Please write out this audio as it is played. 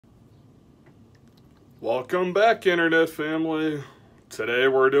Welcome back, internet family. Today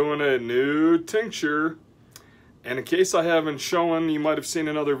we're doing a new tincture, and in case I haven't shown, you might have seen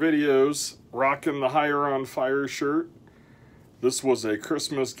in other videos, rocking the Higher on Fire shirt. This was a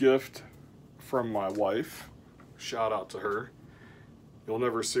Christmas gift from my wife. Shout out to her. You'll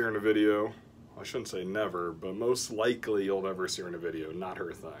never see her in a video. I shouldn't say never, but most likely you'll never see her in a video. Not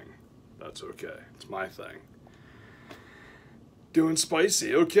her thing. That's okay. It's my thing. Doing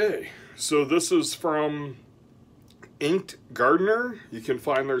spicy, okay. So this is from Inked Gardener. You can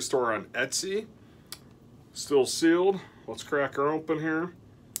find their store on Etsy. Still sealed. Let's crack her open here.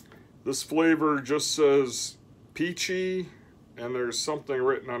 This flavor just says peachy, and there's something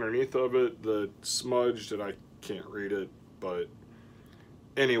written underneath of it that smudged, and I can't read it, but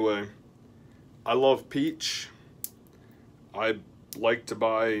anyway, I love peach. I like to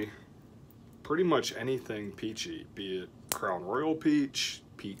buy pretty much anything peachy, be it Crown Royal peach,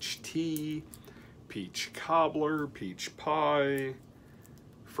 peach tea, peach cobbler, peach pie,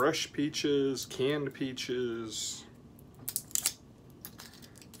 fresh peaches, canned peaches.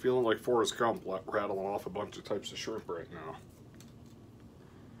 Feeling like Forrest Gump rattling off a bunch of types of shrimp right now.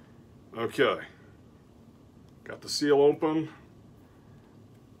 Okay, got the seal open.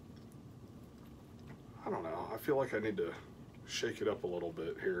 I don't know, I feel like I need to shake it up a little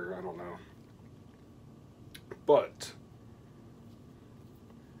bit here, I don't know. But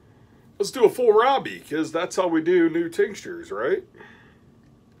let's do a full Robbie, because that's how we do new tinctures, right?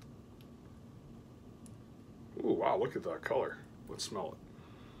 Ooh, wow, look at that color. Let's smell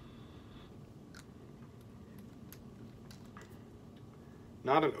it.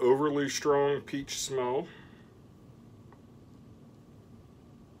 Not an overly strong peach smell.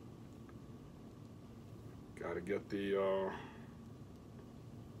 Gotta get the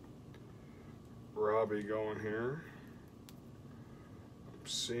Robbie going here. I'm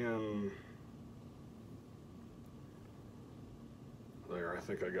seeing there, I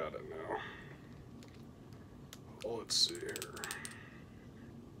think I got it now. Well, let's see here.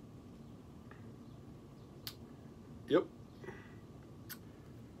 Yep.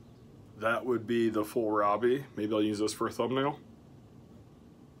 That would be the full Robbie. Maybe I'll use this for a thumbnail.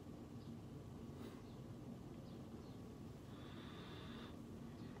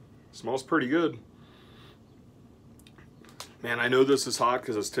 Smells pretty good. Man, I know this is hot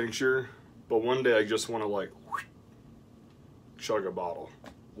because it's tincture, but one day I just want to like chug a bottle.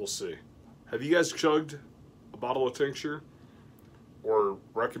 We'll see. Have you guys chugged a bottle of tincture? Or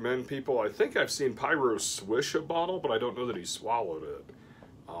recommend people? I think I've seen Pyro swish a bottle, but I don't know that he swallowed it.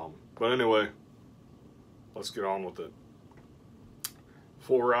 But anyway, let's get on with it.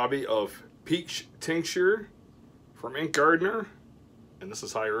 Full Robbie of peach tincture from Inked Gardener, and this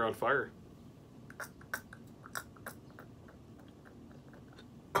is Higher on Fire.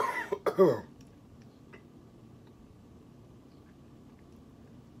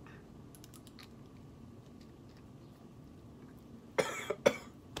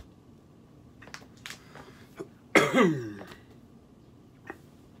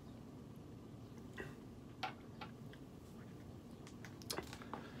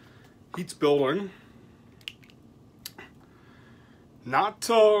 Heat's building. Not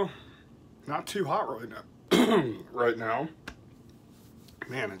too hot right now. Right now.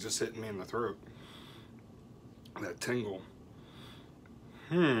 Man, it's just hitting me in the throat. That tingle.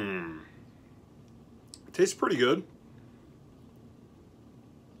 Tastes pretty good.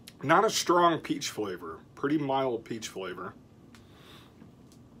 Not a strong peach flavor. Pretty mild peach flavor.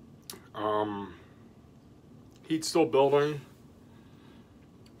 Heat's still building.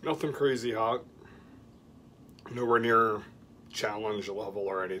 Nothing crazy hot. Nowhere near challenge level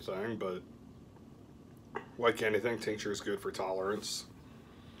or anything, but like anything, tincture is good for tolerance.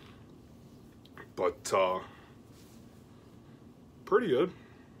 But pretty good.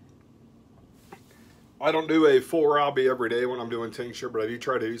 I don't do a full Robbie every day when I'm doing tincture, but I do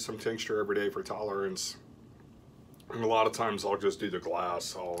try to do some tincture every day for tolerance. And a lot of times I'll just do the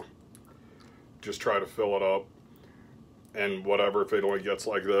glass. I'll just try to fill it up. And whatever, if it only gets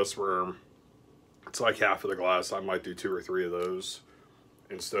like this, where it's like half of the glass, I might do 2 or 3 of those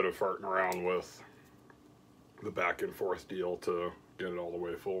instead of farting around with the back and forth deal to get it all the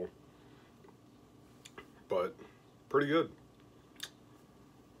way full. But pretty good.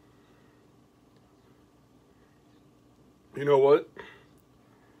 You know what?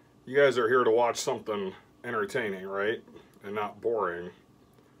 You guys are here to watch something entertaining, right? And not boring.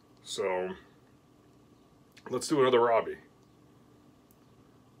 So let's do another Robbie.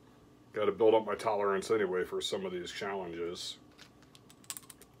 Got to build up my tolerance anyway for some of these challenges.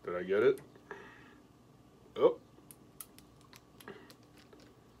 Did I get it? Oh.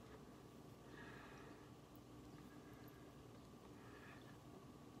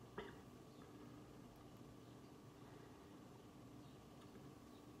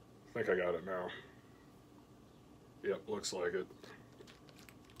 I think I got it now. Yep, looks like it.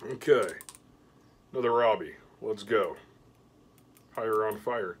 Okay. Another Robbie. Let's go. Higher on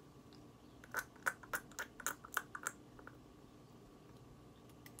fire.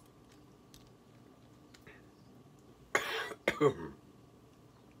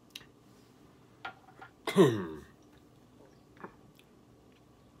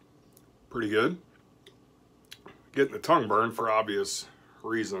 Pretty good. Getting the tongue burn for obvious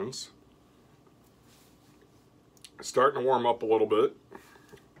reasons. Starting to warm up a little bit.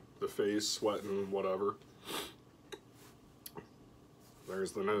 The face, sweating, whatever.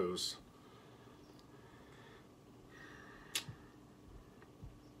 There's the nose.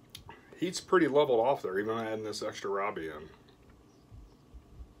 Heat's pretty leveled off there, even adding this extra Robbie in.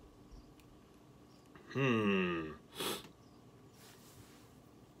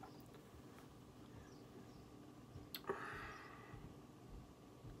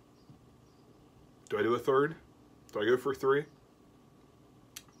 Do I do a third? Do I go for 3?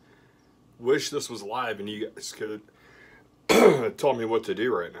 Wish this was live and you guys could tell me what to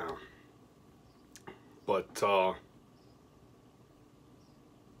do right now. But it's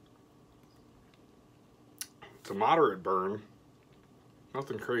a moderate burn.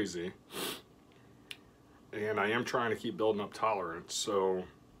 Nothing crazy. And I am trying to keep building up tolerance, so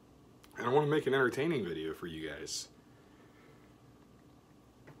I want to make an entertaining video for you guys.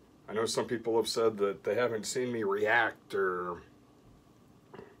 I know some people have said that they haven't seen me react or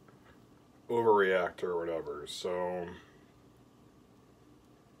overreact or whatever, so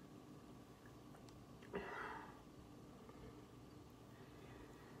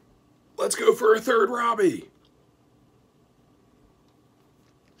let's go for a third Robbie.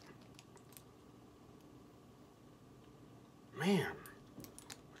 Man, I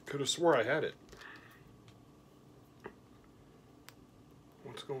could have swore I had it.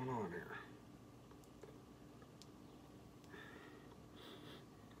 What's going on here?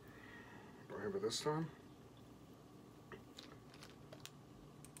 Do I have it this time?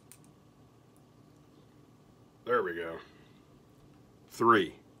 There we go.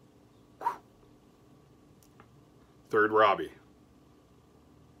 3. Third Robbie.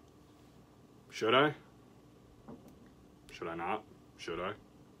 Should I? Should I not? Should I?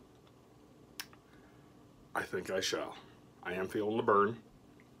 I think I shall. I am feeling the burn.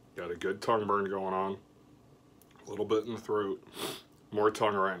 Got a good tongue burn going on. A little bit in the throat. More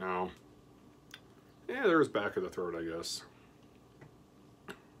tongue right now. Yeah, there's back of the throat, I guess.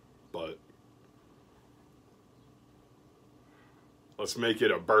 But let's make it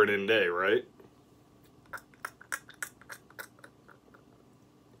a burning day, right?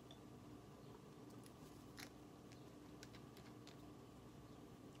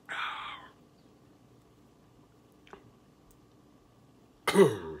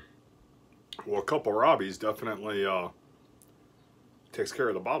 Well, a couple Robbies definitely takes care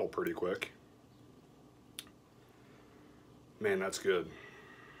of the bottle pretty quick. Man, that's good.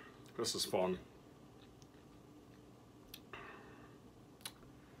 This is fun.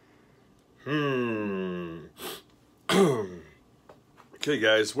 Okay,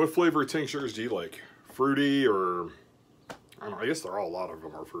 guys, what flavor tinctures do you like? Fruity or... I don't know, I guess a lot of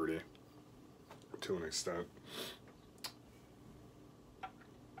them are fruity. To an extent.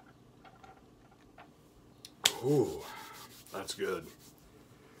 Ooh, that's good.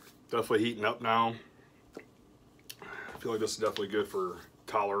 Definitely heating up now. I feel like this is definitely good for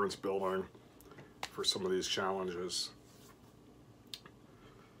tolerance building for some of these challenges.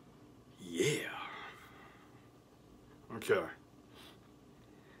 Yeah. Okay.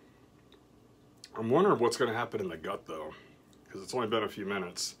 I'm wondering what's going to happen in the gut, though, because it's only been a few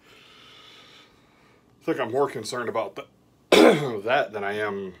minutes. I think I'm more concerned about that than I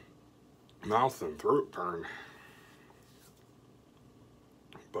am mouth and throat burn.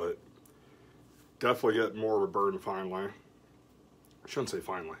 But definitely get more of a burn finally. I shouldn't say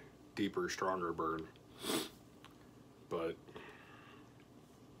finally. Deeper, stronger burn. But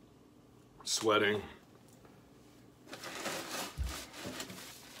sweating.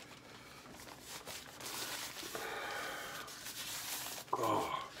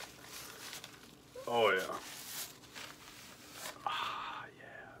 Oh. Oh yeah. Ah,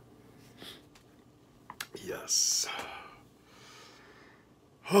 yeah. Yes.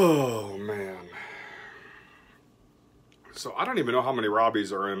 Oh, man. So I don't even know how many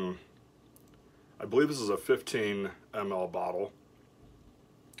Robbies are in. I believe this is a 15 ml bottle.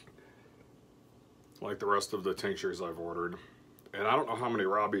 Like the rest of the tinctures I've ordered. And I don't know how many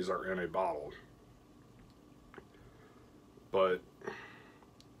Robbies are in a bottle. But,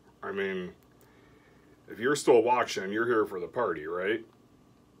 I mean, if you're still watching, you're here for the party, right?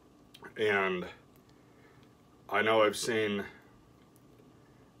 And I know I've seen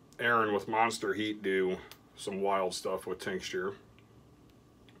Aaron with Monster Heat do some wild stuff with tincture.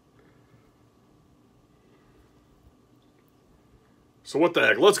 So what the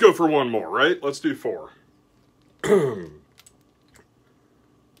heck? Let's go for one more, right? Let's do 4. And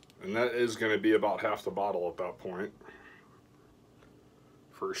that is going to be about half the bottle at that point.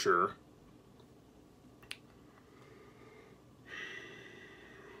 For sure.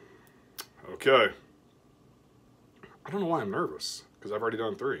 Okay. I don't know why I'm nervous, because I've already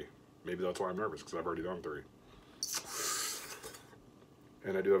done 3. Maybe that's why I'm nervous, because I've already done 3.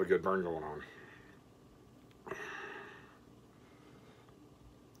 And I do have a good burn going on.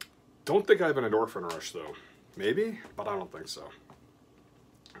 Don't think I have an endorphin rush, though. Maybe, but I don't think so.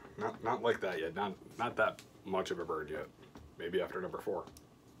 Not like that yet. Not that much of a burn yet. Maybe after number 4.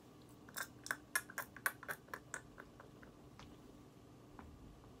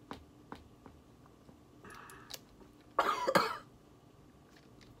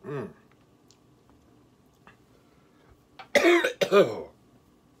 I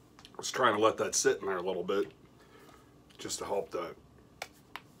was trying to let that sit in there a little bit just to help that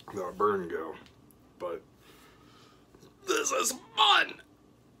burn go. But this is fun!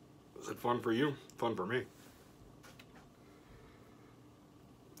 Is it fun for you? Fun for me.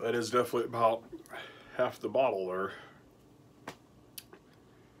 That is definitely about half the bottle there.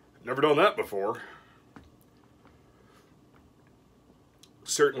 Never done that before.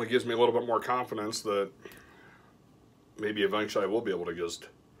 Certainly gives me a little bit more confidence that maybe eventually I will be able to just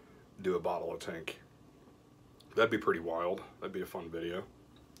do a bottle of Tink. That'd be pretty wild. That'd be a fun video.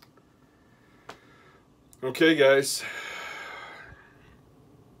 Okay, guys.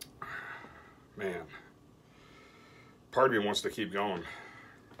 Man. Part of me wants to keep going.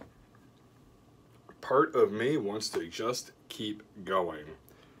 Part of me wants to just keep going.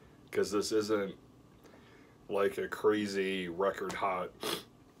 Because this isn't like a crazy record hot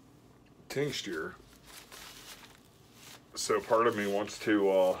tincture. So part of me wants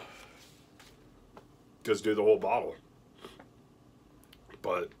to just do the whole bottle.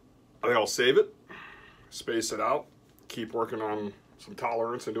 But I think I'll save it, space it out, keep working on some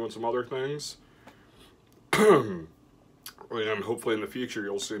tolerance and doing some other things. And hopefully in the future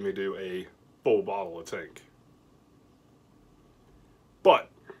you'll see me do a full bottle of Tink. But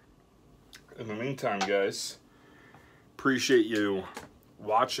in the meantime, guys, appreciate you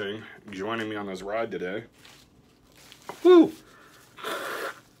watching, joining me on this ride today. Woo!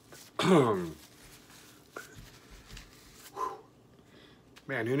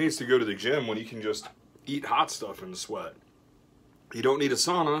 Man, who needs to go to the gym when you can just eat hot stuff and sweat? You don't need a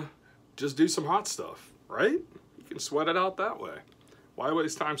sauna, just do some hot stuff, right? You can sweat it out that way. Why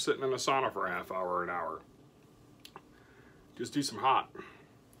waste time sitting in a sauna for a half hour or an hour? Just do some hot.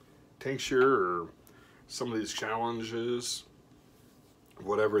 Tincture or some of these challenges,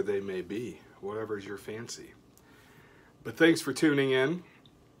 whatever they may be, whatever's your fancy. But thanks for tuning in.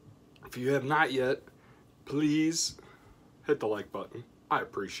 If you have not yet, please hit the like button. I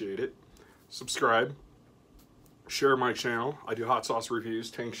appreciate it. Subscribe. Share my channel. I do hot sauce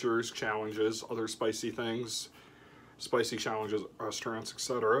reviews, tinctures, challenges, other spicy things, spicy challenges, restaurants,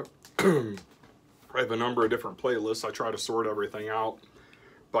 etc. I have a number of different playlists. I try to sort everything out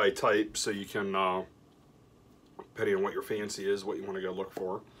by type so you can, depending on what your fancy is, what you want to go look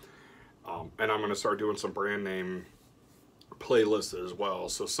for. And I'm going to start doing some brand name playlists as well.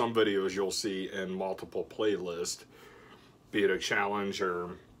 So some videos you'll see in multiple playlists, be it a challenge or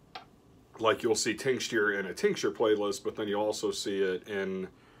like you'll see tincture in a tincture playlist, but then you also see it in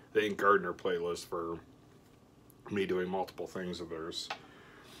the Ink Gardener playlist for me doing multiple things of theirs.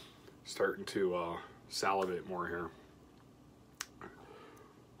 Starting to salivate more here.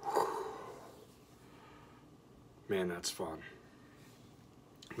 Man, that's fun.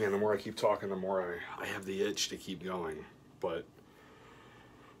 Man, the more I keep talking, the more I have the itch to keep going. But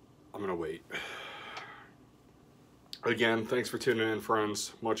I'm going to wait. Again, thanks for tuning in,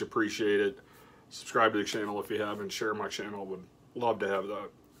 friends. Much appreciated. Subscribe to the channel if you haven't. Share my channel. Would love to have that.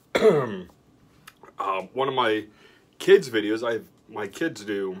 One of my kids' videos, my kids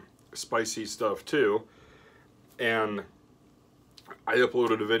do spicy stuff too. And I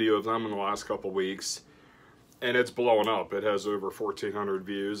uploaded a video of them in the last couple weeks. And it's blowing up. It has over 1,400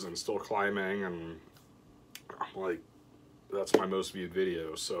 views and still climbing. And I'm like, that's my most viewed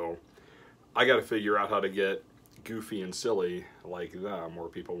video. So I got to figure out how to get goofy and silly like them where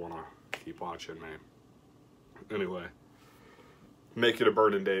people want to keep watching me. Anyway, make it a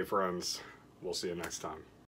burning day, friends. We'll see you next time.